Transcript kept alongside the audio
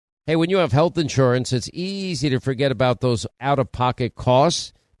Hey, when you have health insurance, it's easy to forget about those out-of-pocket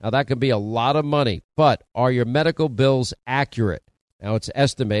costs. Now, that can be a lot of money, but are your medical bills accurate? Now, it's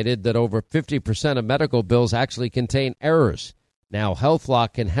estimated that over 50% of medical bills actually contain errors. Now,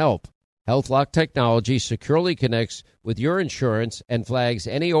 HealthLock can help. HealthLock technology securely connects with your insurance and flags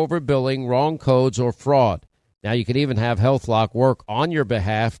any overbilling, wrong codes, or fraud. Now, you can even have HealthLock work on your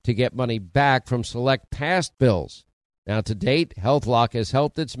behalf to get money back from select past bills. Now, to date, HealthLock has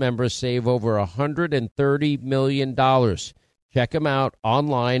helped its members save over $130 million. Check them out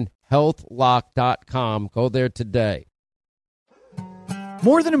online, healthlock.com. Go there today.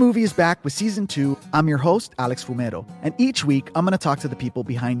 More Than a Movie is back with Season 2. I'm your host, Alex Fumero, and each week I'm going to talk to the people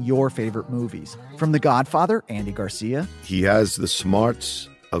behind your favorite movies. From The Godfather, Andy Garcia. He has the smarts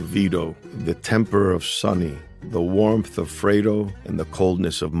of Vito, the temper of Sonny, the warmth of Fredo, and the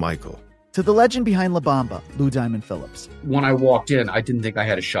coldness of Michael. To the legend behind La Bamba, Lou Diamond Phillips. When I walked in, I didn't think I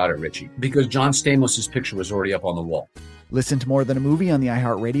had a shot at Richie because John Stamos' picture was already up on the wall. Listen to More Than a Movie on the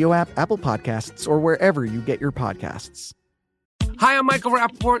iHeartRadio app, Apple Podcasts, or wherever you get your podcasts. Hi, I'm Michael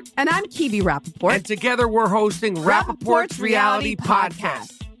Rappaport. And I'm Kibi Rappaport. And together we're hosting Rappaport's Reality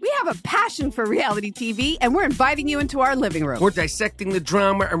Podcast. We have a passion for reality TV, and we're inviting you into our living room. We're dissecting the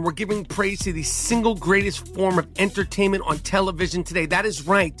drama, and we're giving praise to the single greatest form of entertainment on television today. That is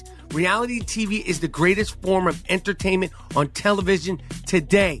right. Reality TV is the greatest form of entertainment on television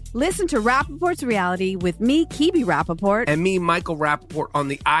today. Listen to Rappaport's Reality with me, Kibi Rappaport. And me, Michael Rappaport, on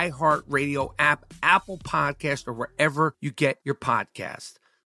the iHeartRadio app, Apple Podcast, or wherever you get your podcast.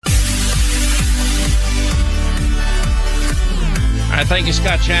 All right, thank you,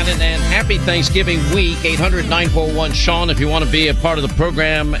 Scott Shannon, and happy Thanksgiving week. 800-941-SEAN if you want to be a part of the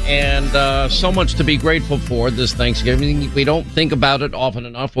program, and so much to be grateful for this Thanksgiving. We don't think about it often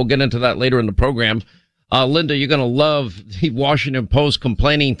enough. We'll get into that later in the program. Linda, you're going to love the Washington Post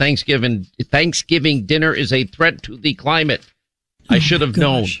complaining Thanksgiving dinner is a threat to the climate. I should have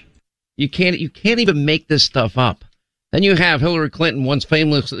known. You can't even make this stuff up. Then you have Hillary Clinton once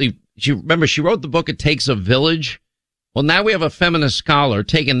famously, she wrote the book It Takes a Village. Well, now we have a feminist scholar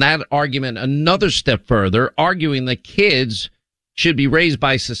taking that argument another step further, arguing that kids should be raised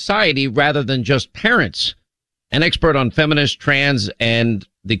by society rather than just parents. An expert on feminist, trans, and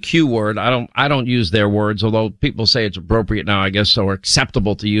the Q word. I don't use their words, although people say it's appropriate now, I guess, or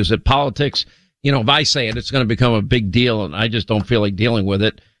acceptable to use it. Politics, if I say it, it's going to become a big deal, and I just don't feel like dealing with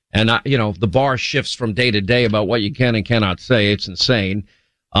it. And, the bar shifts from day to day about what you can and cannot say. It's insane.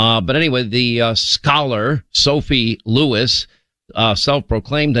 But anyway, the scholar, Sophie Lewis,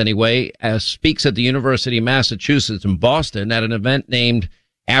 self-proclaimed anyway, speaks at the University of Massachusetts in Boston at an event named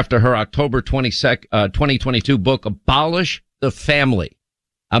after her October 2022 book, Abolish the Family,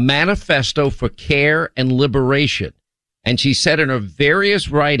 a manifesto for care and liberation. And she said in her various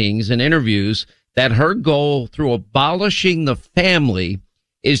writings and interviews that her goal through abolishing the family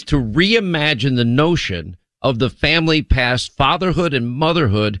is to reimagine the notion of the family past fatherhood and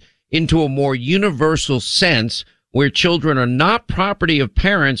motherhood into a more universal sense where children are not property of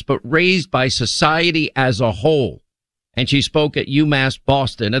parents, but raised by society as a whole. And she spoke at UMass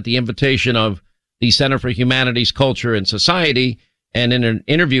Boston at the invitation of the Center for Humanities, Culture, and Society. And in an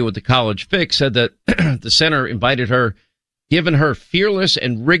interview with the College Fix said that the center invited her, given her fearless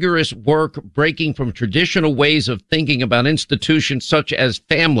and rigorous work breaking from traditional ways of thinking about institutions such as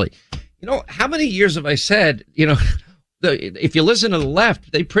family. How many years have I said, if you listen to the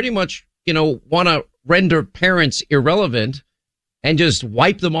left, they pretty much, want to render parents irrelevant and just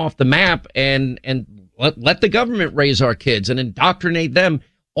wipe them off the map and let the government raise our kids and indoctrinate them,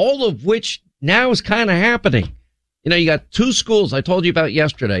 all of which now is kind of happening. You got two schools I told you about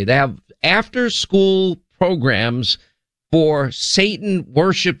yesterday. They have after school programs for Satan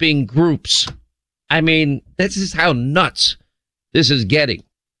worshiping groups. I mean, this is how nuts this is getting.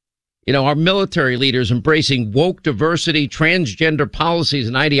 Our military leaders embracing woke diversity, transgender policies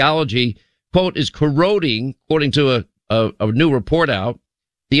and ideology, quote, is corroding, according to a new report out,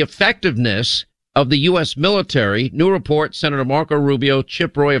 the effectiveness of the U.S. military. New report, Senator Marco Rubio,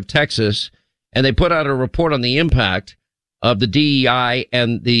 Chip Roy of Texas, and they put out a report on the impact of the DEI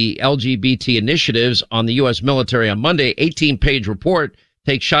and the LGBT initiatives on the U.S. military on Monday. 18-page report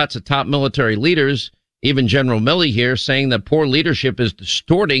takes shots at top military leaders. Even General Milley here saying that poor leadership is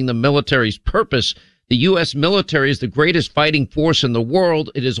distorting the military's purpose. The U.S. military is the greatest fighting force in the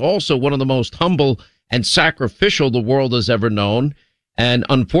world. It is also one of the most humble and sacrificial the world has ever known. And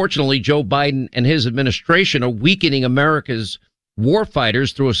unfortunately, Joe Biden and his administration are weakening America's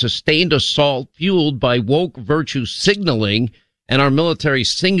warfighters through a sustained assault fueled by woke virtue signaling. And our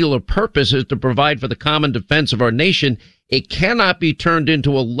military's singular purpose is to provide for the common defense of our nation. It cannot be turned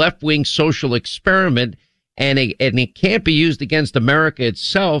into a left-wing social experiment, and it can't be used against America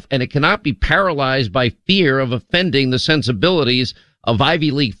itself, and it cannot be paralyzed by fear of offending the sensibilities of Ivy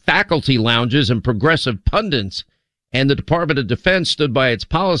League faculty lounges and progressive pundits. And the Department of Defense stood by its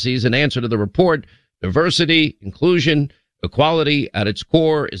policies in answer to the report. Diversity, inclusion, equality at its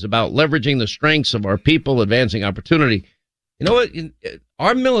core is about leveraging the strengths of our people, advancing opportunity. You know what?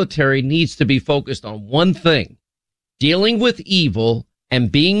 Our military needs to be focused on one thing: dealing with evil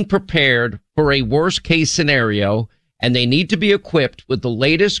and being prepared for a worst case scenario. And they need to be equipped with the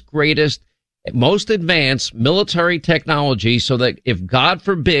latest, greatest, most advanced military technology so that if, God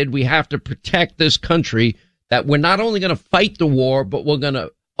forbid, we have to protect this country, that we're not only going to fight the war, but we're going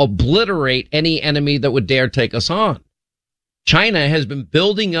to obliterate any enemy that would dare take us on. China has been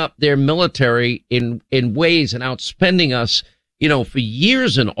building up their military in ways and outspending us, for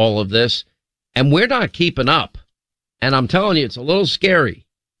years in all of this, and we're not keeping up. And I'm telling you, it's a little scary.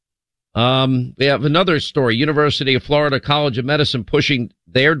 We have another story. University of Florida College of Medicine pushing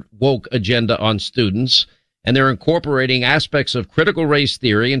their woke agenda on students, and they're incorporating aspects of critical race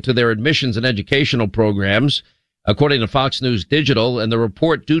theory into their admissions and educational programs. According to Fox News Digital and the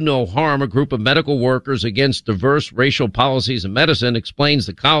report Do No Harm, a group of medical workers against diverse racial policies in medicine, explains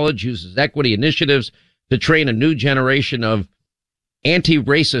the college uses equity initiatives to train a new generation of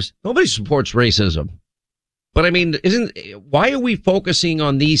anti-racist. Nobody supports racism. But I mean, why are we focusing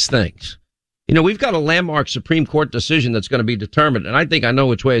on these things? We've got a landmark Supreme Court decision that's going to be determined, and I think I know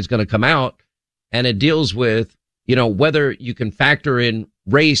which way it's going to come out. And it deals with, whether you can factor in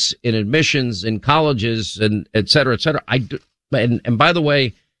race in admissions in colleges and et cetera, et cetera. And by the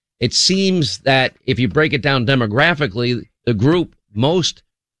way, it seems that if you break it down demographically, the group most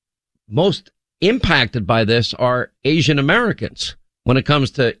impacted by this are Asian Americans when it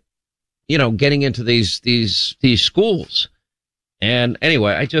comes to, getting into these schools. And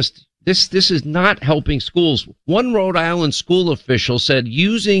anyway, this is not helping schools. One Rhode Island school official said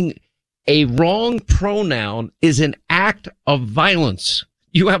using a wrong pronoun is an act of violence.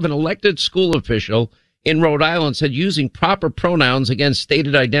 You have an elected school official in Rhode Island said using proper pronouns against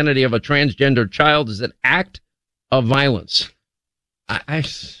stated identity of a transgender child is an act of violence. I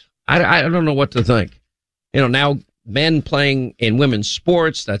don't know what to think. Now men playing in women's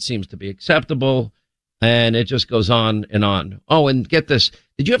sports, that seems to be acceptable. And it just goes on and on. Oh, and get this.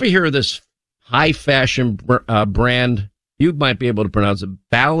 Did you ever hear of this high fashion brand? You might be able to pronounce it.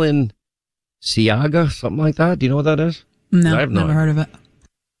 Balenciaga, something like that. Do you know what that is? No, I've never heard of it.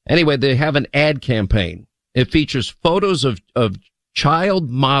 Anyway, they have an ad campaign. It features photos of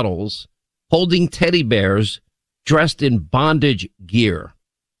child models holding teddy bears dressed in bondage gear.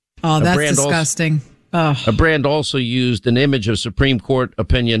 Oh, that's disgusting. A brand also used an image of Supreme Court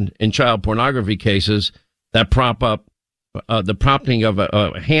opinion in child pornography cases that prop up the prompting of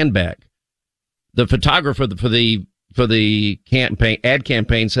a handbag. The photographer for the ad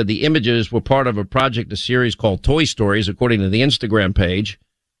campaign said the images were part of a series called Toy Stories, according to the Instagram page.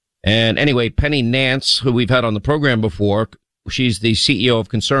 And anyway, Penny Nance, who we've had on the program before, she's the CEO of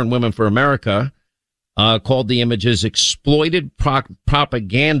Concerned Women for America, called the images exploited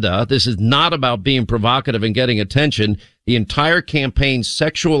propaganda. This is not about being provocative and getting attention. The entire campaign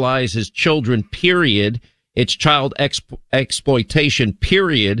sexualizes children, period. It's child exploitation,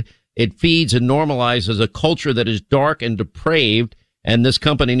 period. It feeds and normalizes a culture that is dark and depraved, and this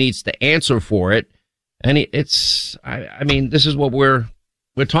company needs to answer for it. And I mean, this is what we're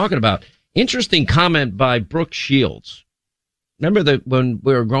talking about. Interesting comment by Brooke Shields. Remember that when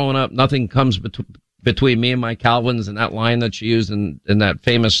we were growing up, nothing comes between me and my Calvins, and that line that she used in that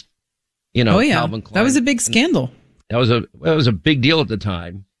famous, Calvin Klein. That was a big scandal. That was a big deal at the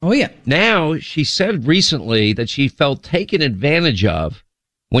time. Oh yeah. Now she said recently that she felt taken advantage of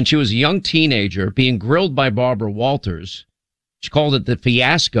when she was a young teenager being grilled by Barbara Walters. She called it the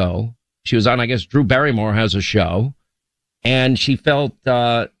fiasco. She was on, I guess, Drew Barrymore has a show. And she felt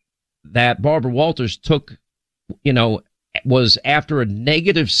that Barbara Walters was after a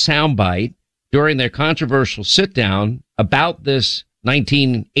negative soundbite during their controversial sit down about this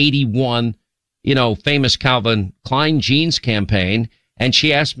 1981, famous Calvin Klein jeans campaign. And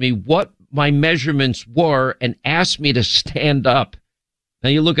she asked me what my measurements were and asked me to stand up. Now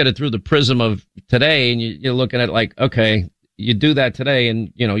you look at it through the prism of today and you're looking at it like, okay, you do that today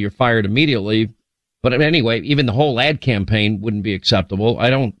and, you're fired immediately. But anyway, even the whole ad campaign wouldn't be acceptable.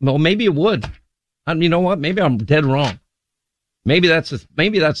 Maybe it would. You know what? Maybe I'm dead wrong. Maybe that's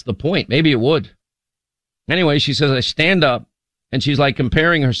the point. Maybe it would. Anyway, she says, I stand up, and she's like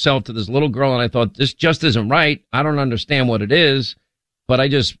comparing herself to this little girl, and I thought, this just isn't right. I don't understand what it is, but I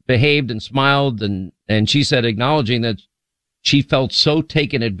just behaved and smiled, and she said, acknowledging that she felt so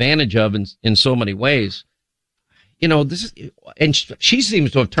taken advantage of in so many ways. You know, and she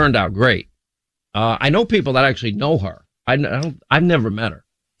seems to have turned out great. I know people that actually know her. I've never met her.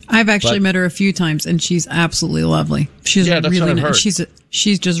 I've actually met her a few times, and she's absolutely lovely. She's really nice.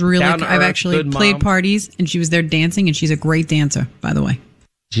 She's just really. I've actually played parties, and she was there dancing, and she's a great dancer, by the way.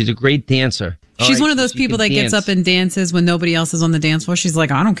 She's a great dancer. She's one of those people that gets up and dances when nobody else is on the dance floor. She's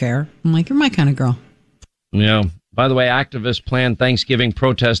like, I don't care. I'm like, you're my kind of girl. Yeah. By the way, activists plan Thanksgiving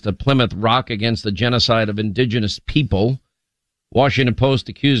protest at Plymouth Rock against the genocide of indigenous people. Washington Post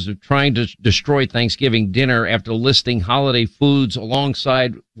accused of trying to destroy Thanksgiving dinner after listing holiday foods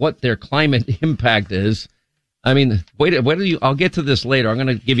alongside what their climate impact is. I mean, I'll get to this later. I'm going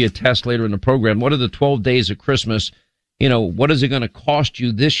to give you a test later in the program. What are the 12 days of Christmas? You know, what is it going to cost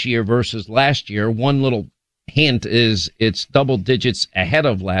you this year versus last year? One little hint is it's double digits ahead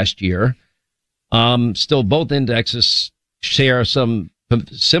of last year. Still, both indexes share some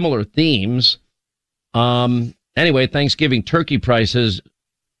similar themes. Anyway, Thanksgiving turkey prices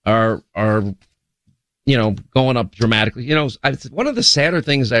are going up dramatically. You know, one of the sadder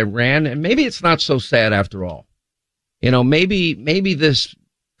things I ran, and maybe it's not so sad after all. You know, maybe this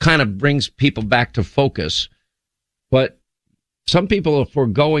kind of brings people back to focus. But some people are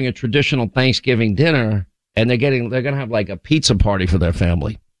foregoing a traditional Thanksgiving dinner, and they're going to have like a pizza party for their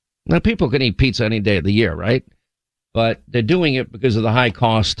family. Now, people can eat pizza any day of the year, right? But they're doing it because of the high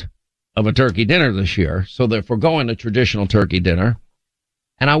cost of a turkey dinner this year. So they're foregoing a traditional turkey dinner.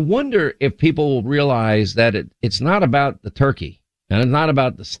 And I wonder if people will realize that it's not about the turkey, and it's not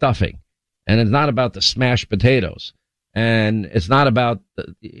about the stuffing, and it's not about the smashed potatoes, and it's not about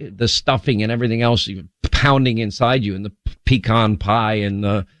the stuffing and everything else you're pounding inside you, and the pecan pie and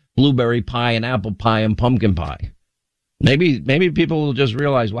the blueberry pie and apple pie and pumpkin pie. Maybe people will just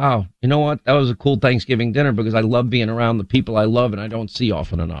realize, wow, you know what? That was a cool Thanksgiving dinner because I love being around the people I love and I don't see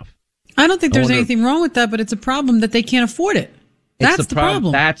often enough. I don't think there's anything wrong with that, but it's a problem that they can't afford it. That's the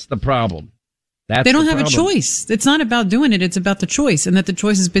problem. That's the problem. They don't have a choice. It's not about doing it. It's about the choice, and that the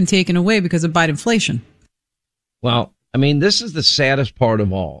choice has been taken away because of Bidenflation. Well, I mean, this is the saddest part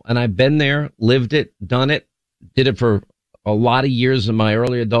of all. And I've been there, lived it, done it, did it for a lot of years in my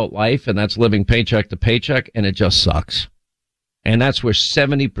early adult life, and that's living paycheck to paycheck, and it just sucks. And that's where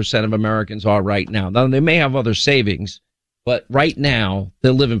 70% of Americans are right now. Now, they may have other savings, but right now,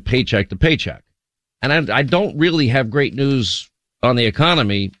 they're living paycheck to paycheck. And I don't really have great news on the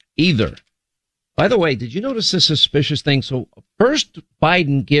economy either. By the way, did you notice this suspicious thing? So first,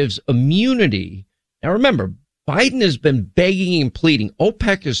 Biden gives immunity. Now, remember, Biden has been begging and pleading.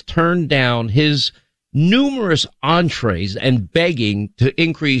 OPEC has turned down his numerous entrees and begging to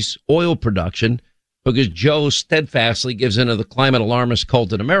increase oil production because Joe steadfastly gives into the climate alarmist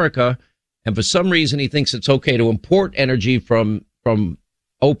cult in America. And for some reason, he thinks it's okay to import energy from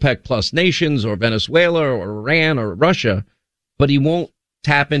OPEC plus nations or Venezuela or Iran or Russia, but he won't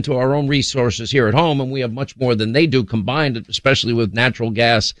tap into our own resources here at home. And we have much more than they do combined, especially with natural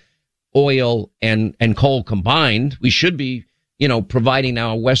gas, oil, and coal combined. We should be, providing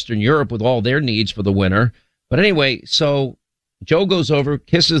now Western Europe with all their needs for the winter. But anyway, so Joe goes over,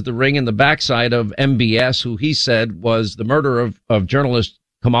 kisses the ring in the backside of MBS, who he said was the murderer of journalist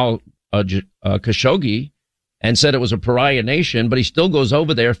Jamal Khashoggi, and said it was a pariah nation, but he still goes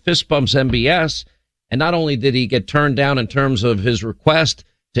over there, fist bumps MBS. And not only did he get turned down in terms of his request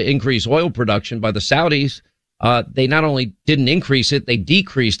to increase oil production by the Saudis, they not only didn't increase it, they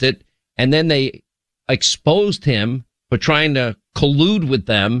decreased it. And then they exposed him for trying to collude with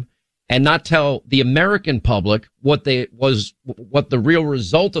them and not tell the American public what the real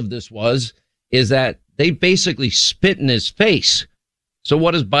result of this was, is that they basically spit in his face. So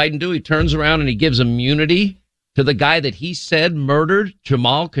what does Biden do? He turns around and he gives immunity to the guy that he said murdered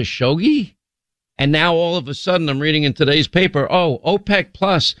Jamal Khashoggi. And now all of a sudden I'm reading in today's paper, OPEC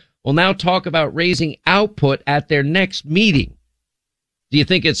Plus will now talk about raising output at their next meeting. Do you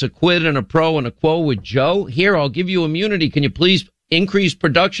think it's a quid and a pro and a quo with Joe? Here, I'll give you immunity. Can you please increase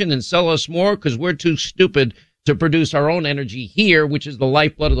production and sell us more? Because we're too stupid to produce our own energy here, which is the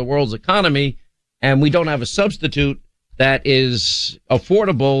lifeblood of the world's economy. And we don't have a substitute that is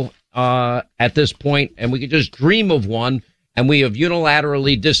affordable at this point. And we could just dream of one. And we have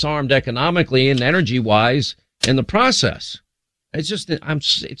unilaterally disarmed economically and energy wise in the process. It's just,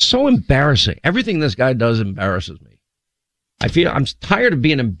 it's so embarrassing. Everything this guy does embarrasses me. I feel I'm tired of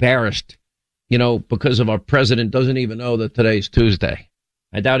being embarrassed, because of our president doesn't even know that today's Tuesday.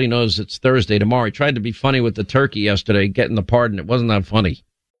 I doubt he knows it's Thursday tomorrow. He tried to be funny with the turkey yesterday, getting the pardon. It wasn't that funny.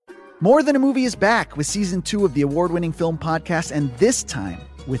 More Than a Movie is back with season 2 of the award-winning film podcast, and this time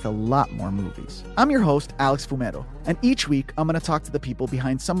with a lot more movies. I'm your host, Alex Fumero, and each week I'm going to talk to the people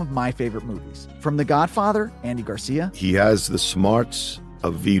behind some of my favorite movies. From The Godfather, Andy Garcia. He has the smarts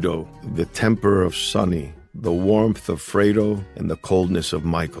of Vito, the temper of Sonny, the warmth of Fredo, and the coldness of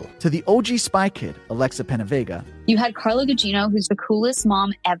Michael. To the OG Spy Kid, Alexa Penavega. You had Carla Gugino, who's the coolest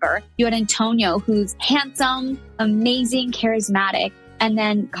mom ever. You had Antonio, who's handsome, amazing, charismatic. And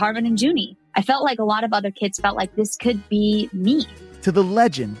then Carmen and Junie. I felt like a lot of other kids felt like this could be me. To the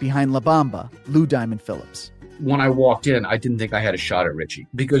legend behind La Bamba, Lou Diamond Phillips. When I walked in, I didn't think I had a shot at Richie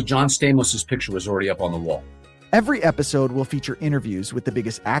because John Stamos' picture was already up on the wall. Every episode will feature interviews with the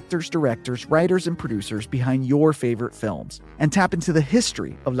biggest actors, directors, writers, and producers behind your favorite films and tap into the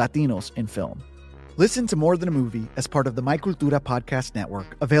history of Latinos in film. Listen to More Than a Movie as part of the My Cultura Podcast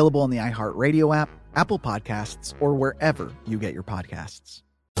Network, available on the iHeartRadio app, Apple Podcasts, or wherever you get your podcasts.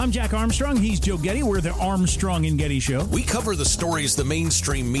 I'm Jack Armstrong. He's Joe Getty. We're the Armstrong and Getty Show. We cover the stories the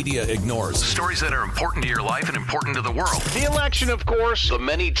mainstream media ignores. Stories that are important to your life and important to the world. The election, of course. The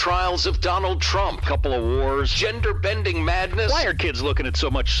many trials of Donald Trump. Couple of wars. Gender-bending madness. Why are kids looking at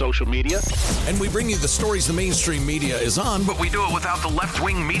so much social media? And we bring you the stories the mainstream media is on, but we do it without the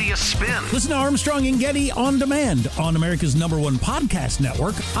left-wing media spin. Listen to Armstrong and Getty on demand on America's #1 podcast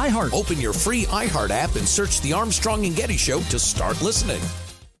network, iHeart. Open your free iHeart app and search the Armstrong and Getty Show to start listening.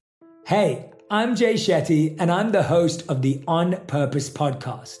 Hey, I'm Jay Shetty, and I'm the host of the On Purpose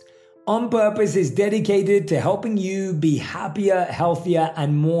podcast. On Purpose is dedicated to helping you be happier, healthier,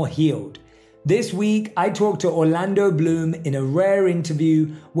 and more healed. This week, I talked to Orlando Bloom in a rare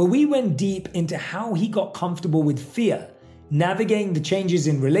interview where we went deep into how he got comfortable with fear, navigating the changes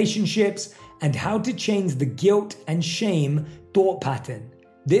in relationships, and how to change the guilt and shame thought pattern.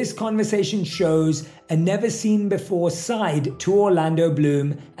 This conversation shows a never-seen-before side to Orlando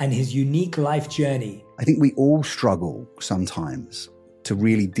Bloom and his unique life journey. I think we all struggle sometimes to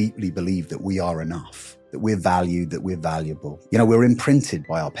really deeply believe that we are enough, that we're valued, that we're valuable. You know, we're imprinted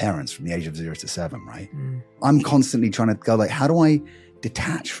by our parents from the age of 0 to 7, right? I'm constantly trying to go like, how do I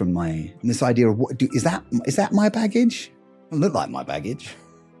detach from this idea of is that my baggage? It doesn't look like my baggage.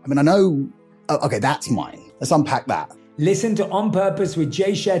 I mean, I know, okay, that's mine. Let's unpack that. Listen to On Purpose with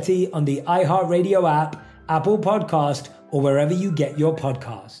Jay Shetty on the iHeartRadio app, Apple Podcast, or wherever you get your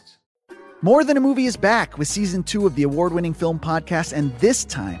podcasts. More Than a Movie is back with season 2 of the award-winning film podcast, and this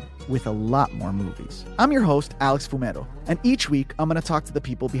time with a lot more movies. I'm your host, Alex Fumero, and each week I'm going to talk to the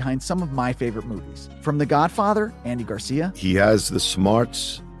people behind some of my favorite movies. From The Godfather, Andy Garcia. He has the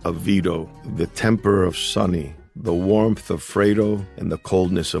smarts of Vito, the temper of Sonny, the warmth of Fredo, and the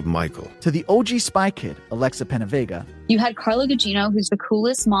coldness of Michael. To the OG Spy Kid, Alexa Penavega. You had Carla Gugino, who's the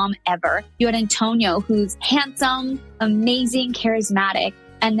coolest mom ever. You had Antonio, who's handsome, amazing, charismatic.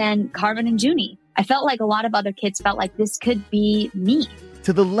 And then Carmen and Junie. I felt like a lot of other kids felt like this could be me.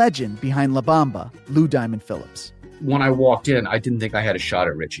 To the legend behind La Bamba, Lou Diamond Phillips. When I walked in, I didn't think I had a shot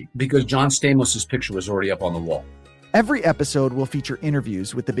at Richie because John Stamos' picture was already up on the wall. Every episode will feature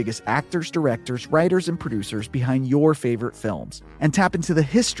interviews with the biggest actors, directors, writers, and producers behind your favorite films and tap into the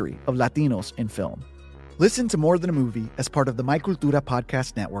history of Latinos in film. Listen to More Than a Movie as part of the My Cultura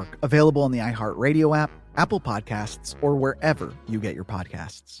Podcast Network, available on the iHeartRadio app, Apple Podcasts, or wherever you get your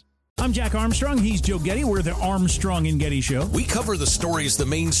podcasts. I'm Jack Armstrong. He's Joe Getty. We're the Armstrong and Getty Show. We cover the stories the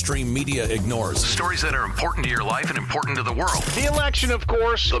mainstream media ignores. Stories that are important to your life and important to the world. The election, of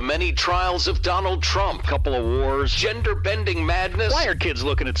course. The many trials of Donald Trump. Couple of wars. Gender-bending madness. Why are kids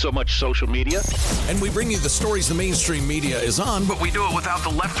looking at so much social media? And we bring you the stories the mainstream media is on, but we do it without the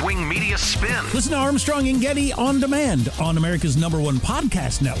left-wing media spin. Listen to Armstrong and Getty on demand on America's #1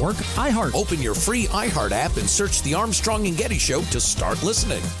 podcast network, iHeart. Open your free iHeart app and search the Armstrong and Getty Show to start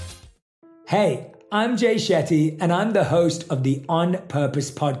listening. Hey, I'm Jay Shetty, and I'm the host of the On Purpose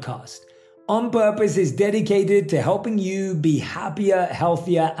podcast. On Purpose is dedicated to helping you be happier,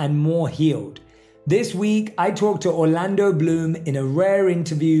 healthier, and more healed. This week, I talked to Orlando Bloom in a rare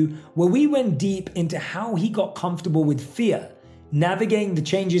interview where we went deep into how he got comfortable with fear, navigating the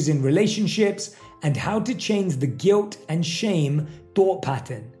changes in relationships, and how to change the guilt and shame thought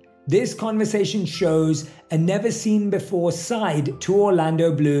pattern. This conversation shows a never-seen-before side to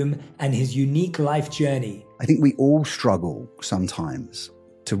Orlando Bloom and his unique life journey. I think we all struggle sometimes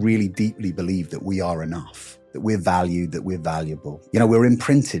to really deeply believe that we are enough, that we're valued, that we're valuable. You know, we're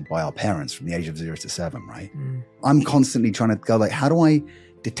imprinted by our parents from the age of 0 to 7, right? I'm constantly trying to go like, how do I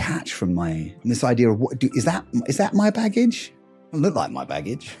detach from this idea of is that my baggage? It doesn't look like my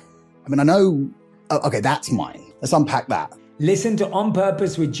baggage. I mean, I know, okay, that's mine. Let's unpack that. Listen to On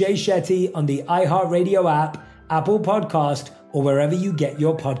Purpose with Jay Shetty on the iHeartRadio app, Apple Podcast, or wherever you get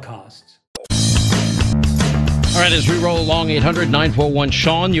your podcasts. All right, as we roll along,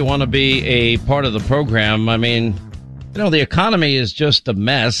 800-941-SEAN, you want to be a part of the program. I mean, you know, the economy is just a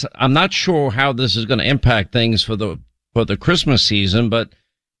mess. I'm not sure how this is going to impact things for the Christmas season, but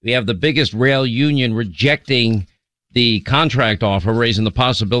we have the biggest rail union rejecting the contract offer, raising the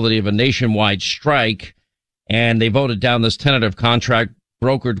possibility of a nationwide strike. And they voted down this tentative contract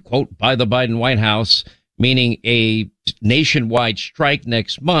brokered, quote, by the Biden White House, meaning a nationwide strike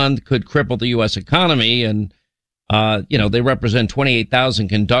next month could cripple the U.S. economy. And, you know, they represent 28,000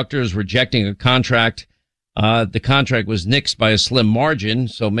 conductors rejecting a contract. The contract was nixed by a slim margin,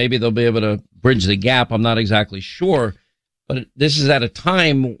 so maybe they'll be able to bridge the gap. I'm not exactly sure. But this is at a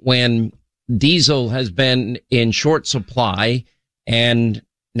time when diesel has been in short supply. And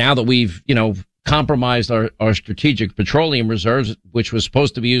now that we've, you know, compromised our strategic petroleum reserves, which was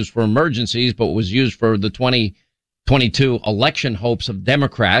supposed to be used for emergencies, but was used for the 2022 election hopes of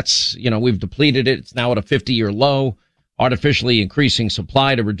Democrats. You know, we've depleted it. It's now at a 50-year low, artificially increasing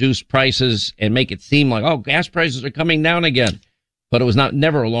supply to reduce prices and make it seem like, oh, gas prices are coming down again. But it was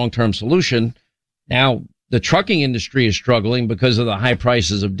never a long-term solution. Now, the trucking industry is struggling because of the high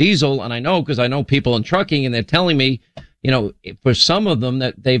prices of diesel. And I know, because I know people in trucking, and they're telling me, you know, for some of them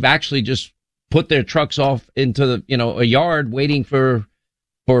that they've actually just put their trucks off into the, you know, a yard waiting for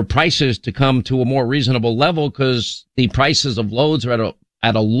prices to come to a more reasonable level, because the prices of loads are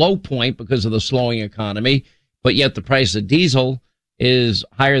at a low point because of the slowing economy. But yet the price of diesel is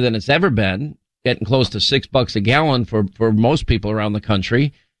higher than it's ever been, getting close to $6 a gallon for most people around the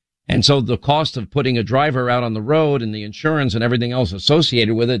country. And so the cost of putting a driver out on the road and the insurance and everything else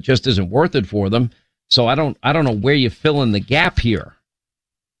associated with it just isn't worth it for them. So I don't know where you fill in the gap here.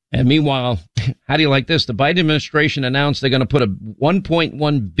 And meanwhile, how do you like this? The Biden administration announced they're going to put a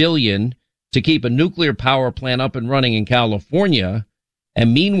 $1.1 billion to keep a nuclear power plant up and running in California.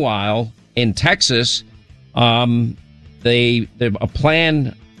 And meanwhile, in Texas, they have a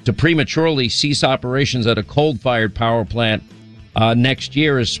plan to prematurely cease operations at a coal-fired power plant next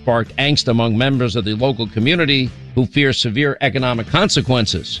year has sparked angst among members of the local community who fear severe economic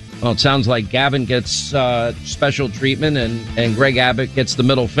consequences. Well, it sounds like Gavin gets special treatment and Greg Abbott gets the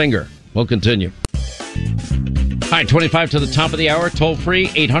middle finger. We'll continue. All right, 25 to the top of the hour, toll free,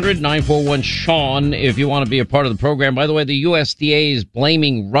 800-941-SEAN if you want to be a part of the program. By the way, the USDA is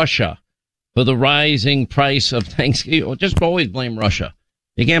blaming Russia for the rising price of Thanksgiving. Well, just always blame Russia.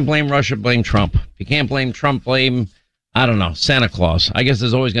 If you can't blame Russia, blame Trump. If you can't blame Trump, blame, I don't know, Santa Claus. I guess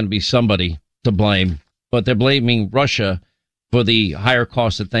there's always going to be somebody to blame, but they're blaming Russia for the higher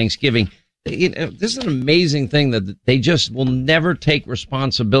cost of Thanksgiving. You know, this is an amazing thing that they just will never take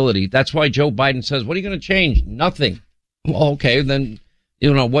responsibility. That's why Joe Biden says, what are you going to change? Nothing. Well, okay, then,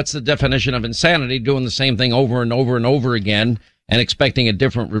 you know, what's the definition of insanity? Doing the same thing over and over and over again and expecting a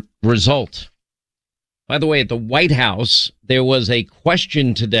different result. By the way, at the White House, there was a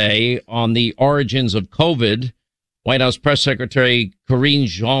question today on the origins of COVID. White House Press Secretary Karine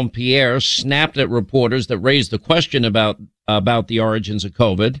Jean-Pierre snapped at reporters that raised the question about the origins of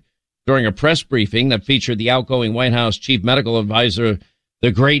COVID during a press briefing that featured the outgoing White House Chief Medical Advisor,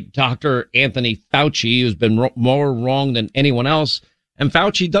 the great Dr. Anthony Fauci, who's been more wrong than anyone else. And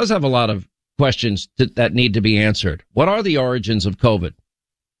Fauci does have a lot of questions that need to be answered. What are the origins of COVID?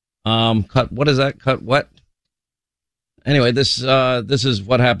 What is that? Cut what? Anyway, this is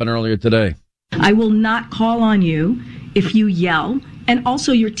what happened earlier today. I will not call on you if you yell. And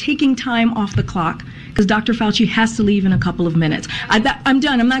also, you're taking time off the clock because Dr. Fauci has to leave in a couple of minutes. I'm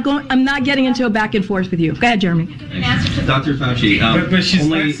done. I'm not getting into a back and forth with you. Go ahead, Jeremy. Dr. Fauci, but she's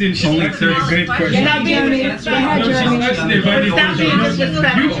only 30 great questions. Go ahead, Jeremy. You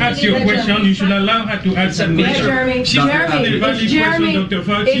ask your question. You should allow her to answer. Jeremy. She asked a valid question, Dr.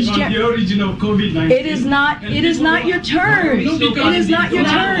 Fauci, on the origin of COVID-19. It is not your turn. It is not your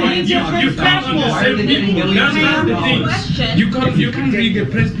turn. You can't understand people. That's the thing. You can't read a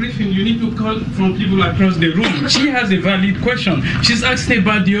press briefing. You need to call from people across the room. She has a valid question. She's asked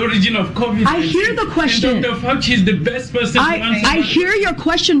about the origin of COVID-19. I hear the question. Dr. Fauci is the best person to answer. I hear your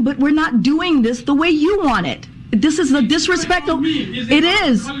question, but we're not doing this the way you want it. This is the disrespectful. It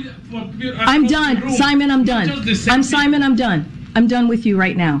is. I'm done. Simon, I'm done. Simon, I'm done. I'm done with you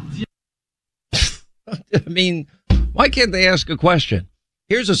right now. I mean, why can't they ask a question?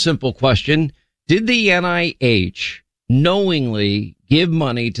 Here's a simple question. Did the NIH knowingly give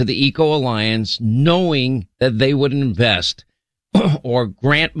money to the Eco Alliance, knowing that they would invest or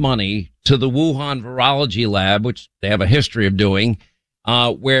grant money to the Wuhan Virology Lab, which they have a history of doing,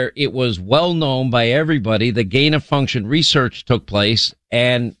 where it was well known by everybody that gain of function research took place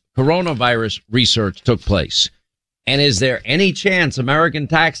and coronavirus research took place? And is there any chance American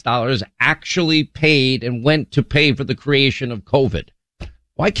tax dollars actually paid and went to pay for the creation of COVID?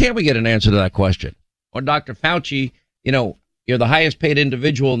 Why can't we get an answer to that question? Or Dr. Fauci, you're the highest paid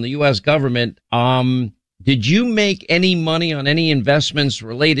individual in the U.S. government. Did you make any money on any investments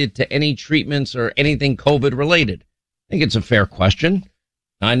related to any treatments or anything COVID related? I think it's a fair question.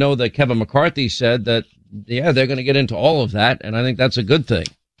 I know that Kevin McCarthy said that, they're going to get into all of that, and I think that's a good thing.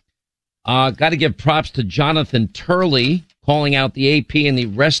 Got to give props to Jonathan Turley calling out the AP and the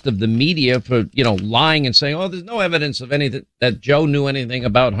rest of the media for, lying and saying, there's no evidence of anything that Joe knew anything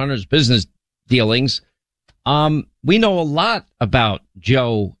about Hunter's business dealings. We know a lot about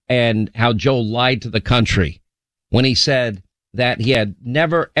Joe and how Joe lied to the country when he said that he had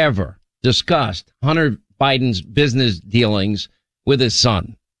never, ever discussed Hunter Biden's business dealings with his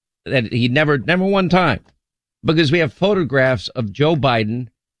son. That he never one time, because we have photographs of Joe Biden,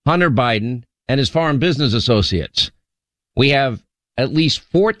 Hunter Biden, and his foreign business associates. We have at least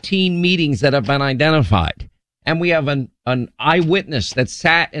 14 meetings that have been identified. And we have an eyewitness that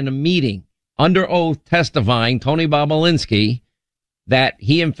sat in a meeting under oath testifying, Tony Bobulinski, that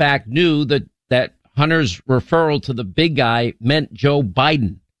he in fact knew that Hunter's referral to the big guy meant Joe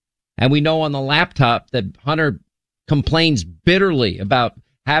Biden. And we know on the laptop that Hunter complains bitterly about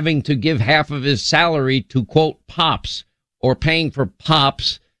having to give half of his salary to, quote, Pops, or paying for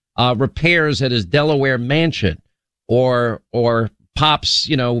Pops repairs at his Delaware mansion, or Pops,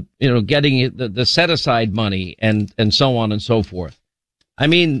 getting the set aside money and so on and so forth. I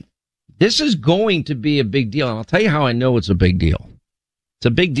mean, this is going to be a big deal. And I'll tell you how I know it's a big deal. It's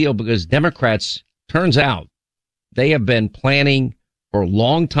a big deal because Democrats, turns out, they have been planning for a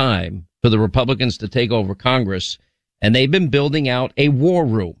long time for the Republicans to take over Congress. And they've been building out a war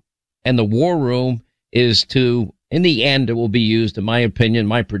room. And the war room is to, in the end, it will be used, in my opinion,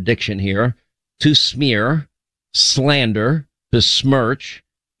 my prediction here, to smear, slander, besmirch,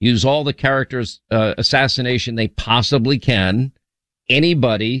 use all the characters, assassination they possibly can.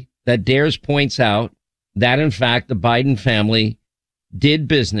 Anybody that dares points out that, in fact, the Biden family did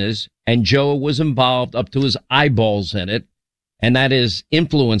business and Joe was involved up to his eyeballs in it. And that is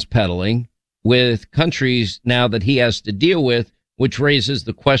influence peddling with countries now that he has to deal with, which raises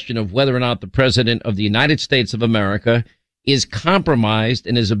the question of whether or not the president of the United States of America is compromised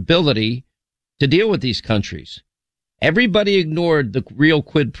in his ability to deal with these countries. Everybody ignored the real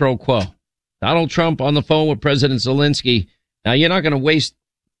quid pro quo. Donald Trump on the phone with President Zelensky. Now, you're not going to waste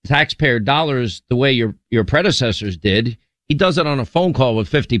taxpayer dollars the way your predecessors did. He does it on a phone call with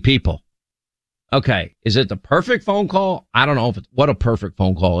 50 people. Okay. Is it the perfect phone call? I don't know what a perfect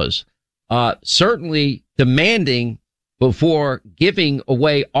phone call is. Certainly demanding before giving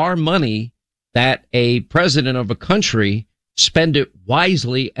away our money that a president of a country spend it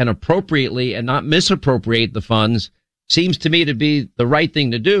wisely and appropriately and not misappropriate the funds seems to me to be the right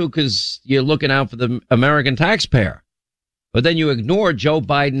thing to do because you're looking out for the American taxpayer. But then you ignore Joe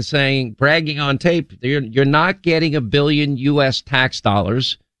Biden bragging on tape, you're not getting $1 billion U.S. tax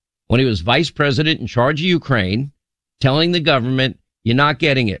dollars when he was vice president in charge of Ukraine, telling the government, you're not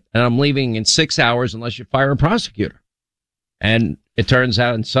getting it. And I'm leaving in 6 hours unless you fire a prosecutor. And it turns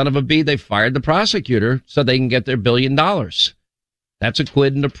out, and son of a bee, they fired the prosecutor so they can get their $1 billion. That's a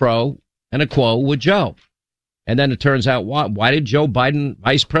quid and a pro and a quo with Joe. And then it turns out, why did Joe Biden,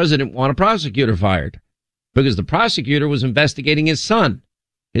 vice president, want a prosecutor fired? Because the prosecutor was investigating his son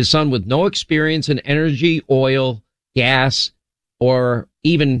with no experience in energy, oil, gas, or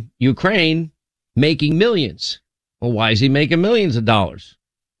even Ukraine, making millions. Well, why is he making millions of dollars?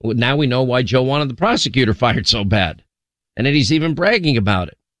 Well, now we know why Joe wanted the prosecutor fired so bad. And then he's even bragging about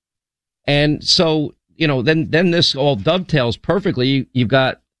it. And so, then this all dovetails perfectly. You've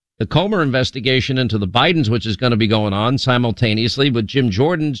got the Comer investigation into the Bidens, which is going to be going on simultaneously with Jim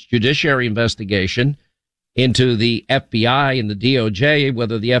Jordan's judiciary investigation into the FBI and the DOJ,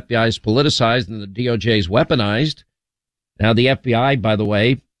 whether the FBI is politicized and the DOJ is weaponized. Now, the FBI, by the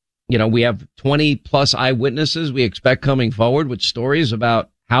way, we have 20 plus eyewitnesses we expect coming forward with stories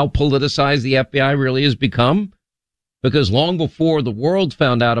about how politicized the FBI really has become. Because long before the world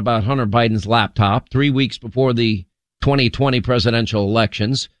found out about Hunter Biden's laptop, 3 weeks before the 2020 presidential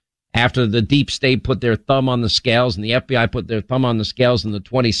elections, after the deep state put their thumb on the scales and the FBI put their thumb on the scales in the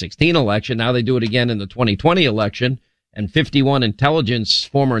 2016 election, now they do it again in the 2020 election, and 51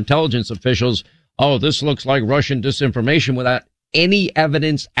 former intelligence officials, this looks like Russian disinformation without any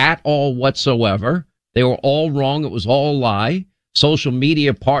evidence at all whatsoever. They were all wrong. It was all a lie. Social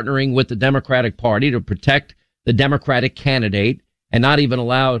media partnering with the Democratic Party to protect the Democratic candidate and not even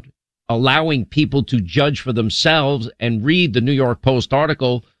allowing people to judge for themselves and read the New York Post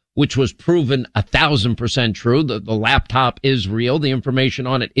article which was proven 1,000% true. The laptop is real. The information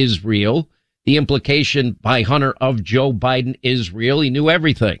on it is real. The implication by Hunter of Joe Biden is real. He knew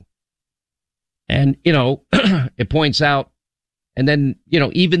everything. And, it points out, and then,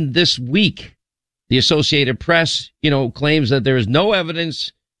 even this week, the Associated Press, claims that there is no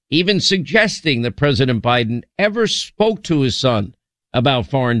evidence even suggesting that President Biden ever spoke to his son about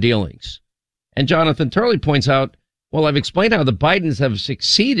foreign dealings. And Jonathan Turley points out, well, I've explained how the Bidens have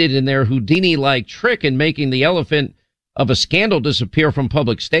succeeded in their Houdini-like trick in making the elephant of a scandal disappear from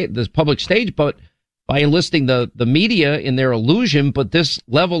this public stage, but by enlisting the media in their illusion. But this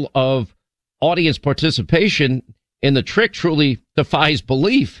level of audience participation in the trick truly defies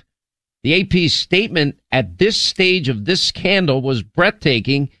belief. The AP's statement at this stage of this scandal was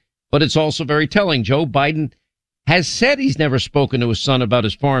breathtaking, but it's also very telling. Joe Biden has said he's never spoken to his son about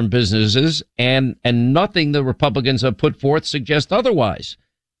his foreign businesses, and nothing the Republicans have put forth suggests otherwise.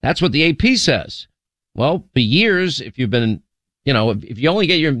 That's what the AP says. Well, for years, if you've been, if you only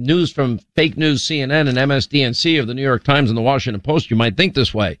get your news from fake news, CNN and MSDNC or the New York Times and the Washington Post, you might think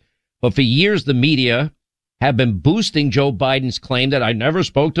this way. But for years, the media have been boosting Joe Biden's claim that I never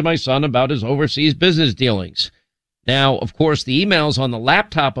spoke to my son about his overseas business dealings. Now, of course, the emails on the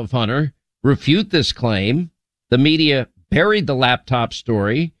laptop of Hunter refute this claim. The media buried the laptop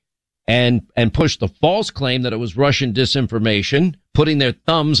story and pushed the false claim that it was Russian disinformation, putting their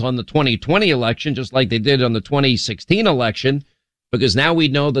thumbs on the 2020 election, just like they did on the 2016 election, because now we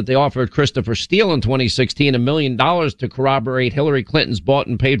know that they offered Christopher Steele in 2016 $1 million to corroborate Hillary Clinton's bought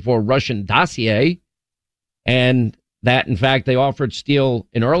and paid for Russian dossier. And that, in fact, they offered Steele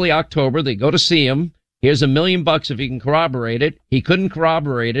in early October. They go to see him. Here's $1 million if he can corroborate it. He couldn't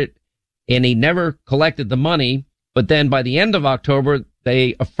corroborate it, and he never collected the money. But then by the end of October,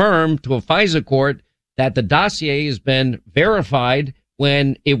 they affirmed to a FISA court that the dossier has been verified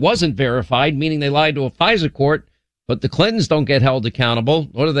when it wasn't verified, meaning they lied to a FISA court. But the Clintons don't get held accountable,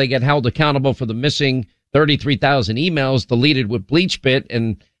 nor do they get held accountable for the missing 33,000 emails deleted with BleachBit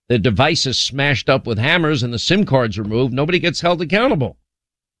and the devices smashed up with hammers and the SIM cards removed. Nobody gets held accountable.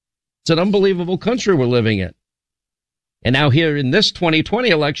 It's an unbelievable country we're living in. And now here in this 2020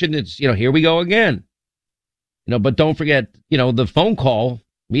 election, it's, here we go again. But don't forget, the phone call,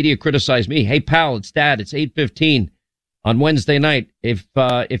 media criticized me. Hey, pal, it's Dad. It's 8:15 on Wednesday night.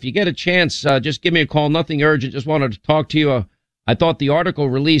 If you get a chance, just give me a call. Nothing urgent. Just wanted to talk to you. I thought the article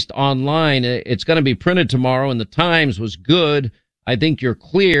released online, it's going to be printed tomorrow, and the Times was good. I think you're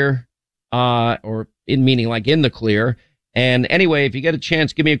clear, or in meaning like in the clear. And anyway, if you get a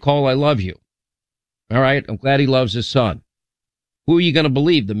chance, give me a call. I love you. All right. I'm glad he loves his son. Who are you going to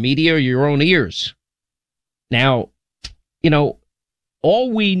believe, the media or your own ears? Now,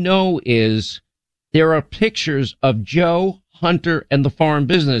 all we know is there are pictures of Joe, Hunter, and the foreign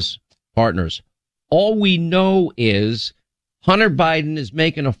business partners. All we know is Hunter Biden is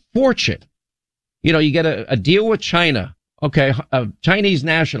making a fortune. You get a deal with China. Okay, a Chinese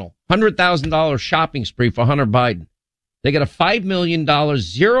national, $100,000 shopping spree for Hunter Biden. They get a $5 million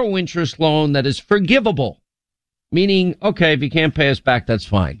zero interest loan that is forgivable, meaning, okay, if you can't pay us back, that's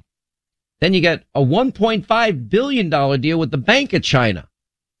fine. Then you get a $1.5 billion deal with the Bank of China.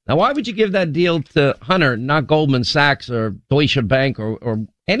 Now, why would you give that deal to Hunter, not Goldman Sachs or Deutsche Bank or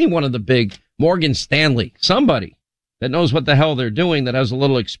any one of the big, Morgan Stanley, somebody that knows what the hell they're doing, that has a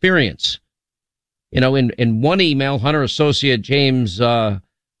little experience? In one email, Hunter associate James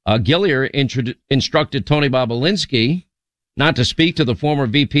Gillier instructed Tony Bobulinski not to speak to the former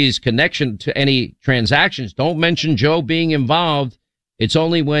VP's connection to any transactions. Don't mention Joe being involved. It's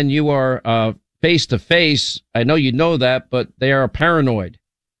only when you are face to face. I know you know that, but they are paranoid.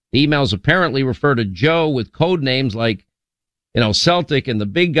 The emails apparently refer to Joe with code names like, Celtic and the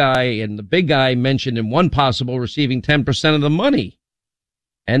big guy mentioned in one possible receiving 10% of the money.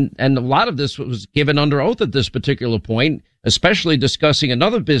 And a lot of this was given under oath at this particular point, especially discussing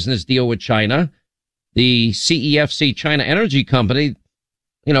another business deal with China, the CEFC China Energy Company.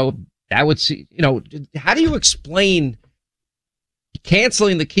 That would see, how do you explain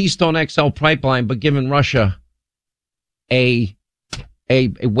canceling the Keystone XL pipeline, but giving Russia a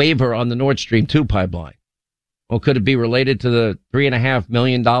waiver on the Nord Stream 2 pipeline? Well, could it be related to the $3.5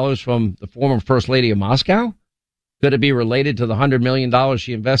 million from the former First Lady of Moscow? Could it be related to the $100 million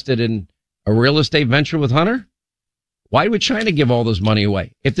she invested in a real estate venture with Hunter? Why would China give all this money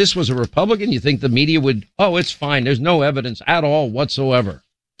away? If this was a Republican, you think the media would, it's fine. There's no evidence at all whatsoever.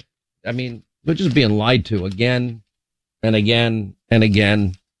 I mean, we're just being lied to again and again and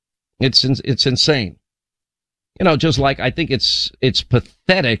again. It's insane. Just like I think it's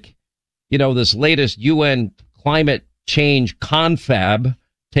pathetic. This latest UN climate change confab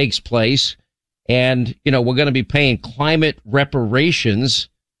takes place. And, we're going to be paying climate reparations.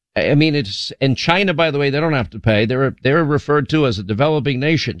 I mean, it's in China, by the way, they don't have to pay. They're referred to as a developing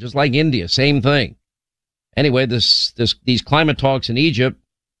nation, just like India. Same thing. Anyway, these climate talks in Egypt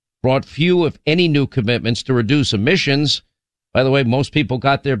brought few, if any, new commitments to reduce emissions. By the way, most people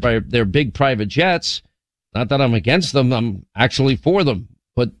got there by their big private jets. Not that I'm against them. I'm actually for them.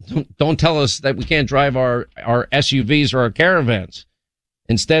 But don't tell us that we can't drive our SUVs or our caravans.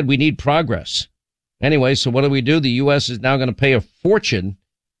 Instead, we need progress. Anyway, so what do? The U.S. is now going to pay a fortune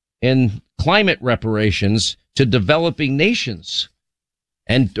in climate reparations to developing nations.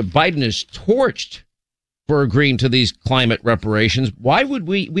 And Biden is torched for agreeing to these climate reparations. Why would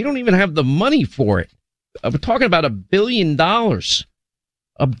we don't even have the money for it. We're talking about $1 billion. $1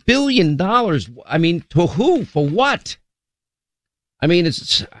 billion. I mean, to who? For what? I mean,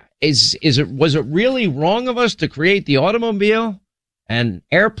 was it really wrong of us to create the automobile and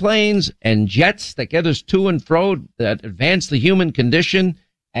airplanes and jets that get us to and fro, that advance the human condition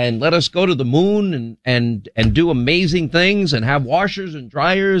and let us go to the moon and do amazing things and have washers and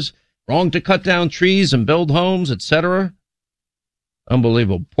dryers? Wrong to cut down trees and build homes, etc.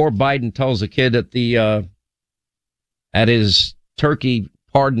 Unbelievable. Poor Biden tells a kid at his turkey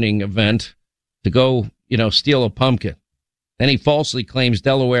pardoning event to go, steal a pumpkin. Then he falsely claims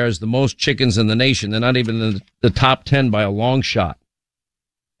Delaware has the most chickens in the nation. They're not even in the top 10 by a long shot.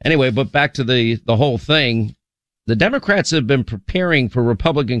 Anyway, but back to the whole thing. The Democrats have been preparing for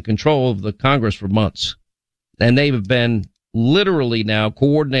Republican control of the Congress for months. And they've been literally now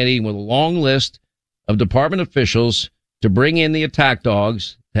coordinating with a long list of department officials to bring in the attack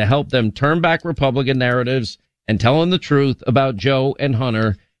dogs to help them turn back Republican narratives and tell them the truth about Joe and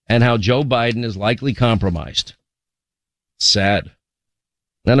Hunter and how Joe Biden is likely compromised. Sad.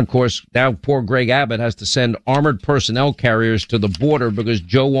 Then, of course, now poor Greg Abbott has to send armored personnel carriers to the border because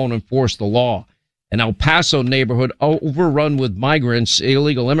Joe won't enforce the law. An El Paso neighborhood overrun with migrants,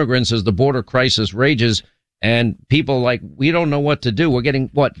 illegal immigrants, as the border crisis rages. And people we don't know what to do. We're going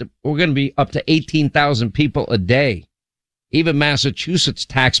to be up to 18,000 people a day. Even Massachusetts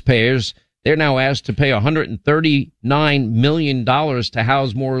taxpayers, they're now asked to pay $139 million to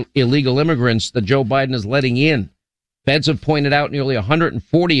house more illegal immigrants that Joe Biden is letting in. Feds have pointed out nearly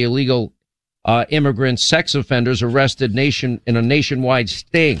 140 illegal immigrant sex offenders arrested in a nationwide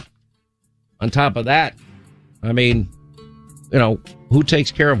sting. On top of that, I mean, who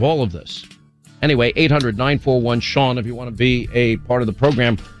takes care of all of this? Anyway, 800-941-SEAN if you want to be a part of the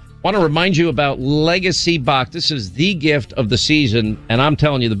program. Want to remind you about Legacy Box. This is the gift of the season, and I'm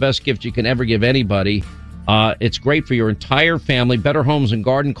telling you, the best gift you can ever give anybody. It's great for your entire family. Better Homes and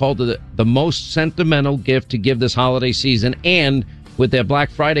Garden called it the most sentimental gift to give this holiday season. And with their Black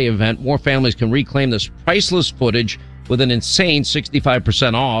Friday event, more families can reclaim this priceless footage with an insane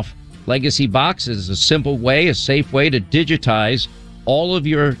 65% off. Legacy Box is a simple way, a safe way to digitize all of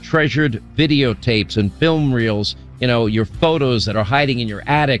your treasured videotapes and film reels, your photos that are hiding in your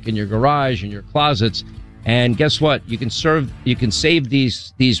attic, in your garage, in your closets. And guess what? You can save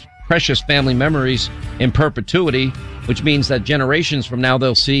these precious family memories in perpetuity, which means that generations from now,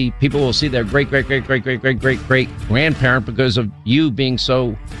 people will see their great grandparent because of you being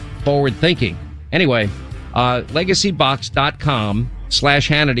so forward thinking. Anyway,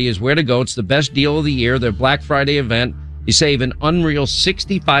 legacybox.com/Hannity is where to go. It's the best deal of the year, their Black Friday event. You save an unreal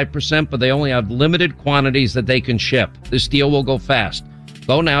 65%, but they only have limited quantities that they can ship. This deal will go fast.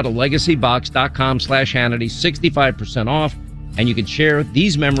 Go now to legacybox.com/Hannity, 65% off, and you can share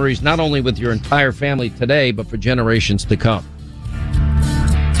these memories not only with your entire family today, but for generations to come.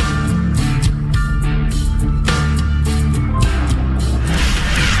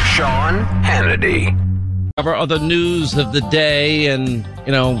 Sean Hannity. Cover other news of the day and,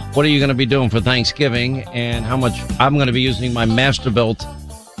 what are you going to be doing for Thanksgiving and how much I'm going to be using my Masterbuilt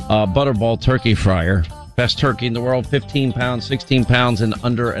Butterball turkey fryer. Best turkey in the world, 15 pounds, 16 pounds in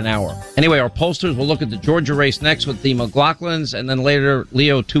under an hour. Anyway, our pollsters will look at the Georgia race next with the McLaughlins and then later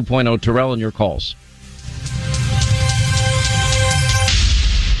Leo 2.0 Terrell and your calls.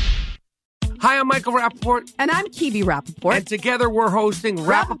 Hi, I'm Michael Rappaport. And I'm Kibi Rappaport. And together we're hosting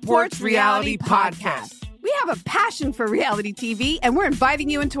Rappaport's Reality Podcast. We have a passion for reality TV, and we're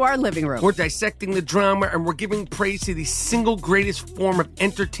inviting you into our living room. We're dissecting the drama, and we're giving praise to the single greatest form of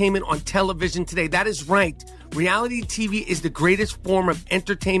entertainment on television today. That is right. Reality TV is the greatest form of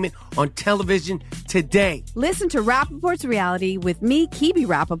entertainment on television today. Listen to Rappaport's Reality with me, Kibi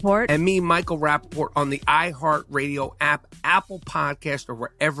Rappaport. And me, Michael Rappaport, on the iHeartRadio app, Apple Podcast, or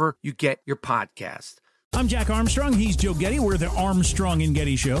wherever you get your podcast. I'm Jack Armstrong. He's Joe Getty. We're the Armstrong and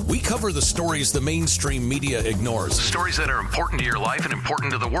Getty Show. We cover the stories the mainstream media ignores. Stories that are important to your life and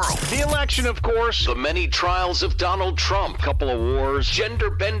important to the world. The election, of course. The many trials of Donald Trump. Couple of wars.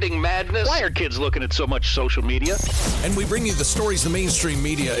 Gender-bending madness. Why are kids looking at so much social media? And we bring you the stories the mainstream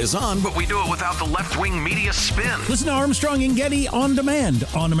media is on, but we do it without the left-wing media spin. Listen to Armstrong and Getty on demand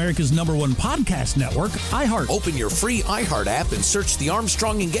on America's #1 podcast network, iHeart. Open your free iHeart app and search the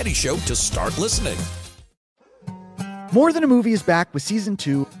Armstrong and Getty Show to start listening. More Than a Movie is back with Season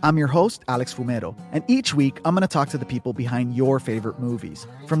 2. I'm your host, Alex Fumero, and each week I'm going to talk to the people behind your favorite movies.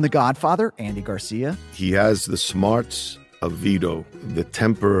 From The Godfather, Andy Garcia. He has the smarts of Vito, the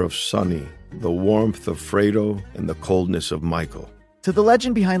temper of Sonny, the warmth of Fredo, and the coldness of Michael. To the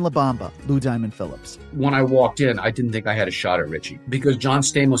legend behind La Bamba, Lou Diamond Phillips. When I walked in, I didn't think I had a shot at Richie because John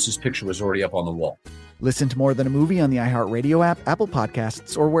Stamos' picture was already up on the wall. Listen to More Than a Movie on the iHeartRadio app, Apple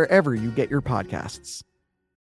Podcasts, or wherever you get your podcasts.